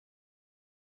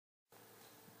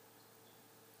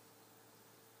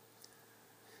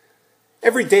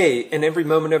Every day and every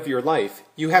moment of your life,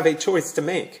 you have a choice to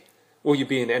make. Will you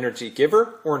be an energy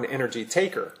giver or an energy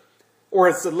taker? Or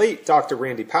as the late Dr.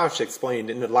 Randy Pausch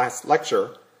explained in the last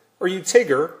lecture, are you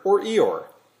Tigger or Eeyore?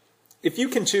 If you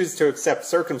can choose to accept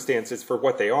circumstances for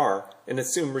what they are and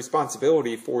assume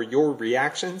responsibility for your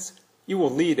reactions, you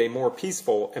will lead a more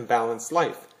peaceful and balanced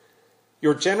life.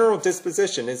 Your general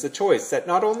disposition is a choice that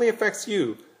not only affects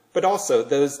you, but also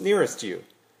those nearest you.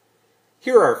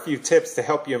 Here are a few tips to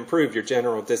help you improve your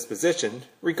general disposition,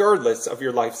 regardless of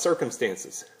your life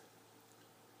circumstances.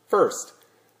 First,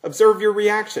 observe your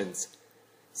reactions.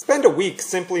 Spend a week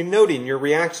simply noting your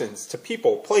reactions to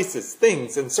people, places,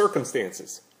 things, and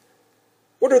circumstances.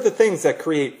 What are the things that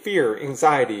create fear,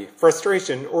 anxiety,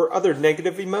 frustration, or other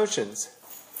negative emotions?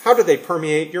 How do they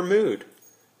permeate your mood?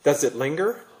 Does it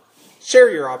linger? Share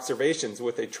your observations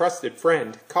with a trusted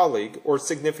friend, colleague, or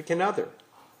significant other.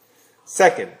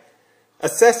 Second,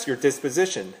 assess your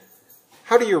disposition.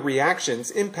 How do your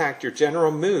reactions impact your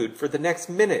general mood for the next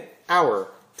minute, hour,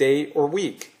 day, or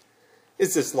week?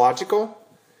 Is this logical?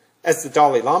 As the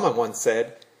Dalai Lama once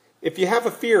said, if you have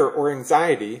a fear or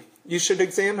anxiety, you should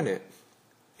examine it.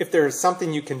 If there is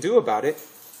something you can do about it,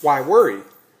 why worry?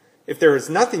 If there is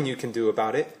nothing you can do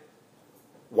about it,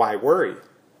 why worry?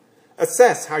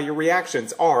 Assess how your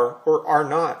reactions are or are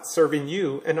not serving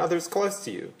you and others close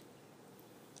to you.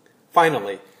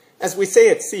 Finally, as we say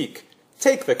at CEEK,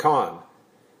 take the con.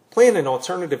 Plan an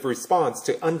alternative response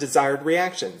to undesired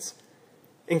reactions.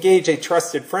 Engage a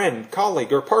trusted friend,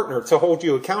 colleague, or partner to hold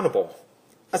you accountable.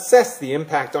 Assess the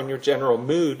impact on your general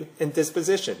mood and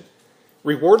disposition.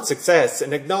 Reward success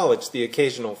and acknowledge the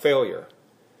occasional failure.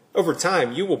 Over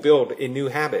time, you will build a new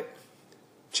habit.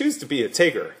 Choose to be a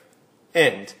Tigger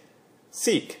and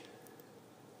CEEK,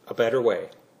 a better way.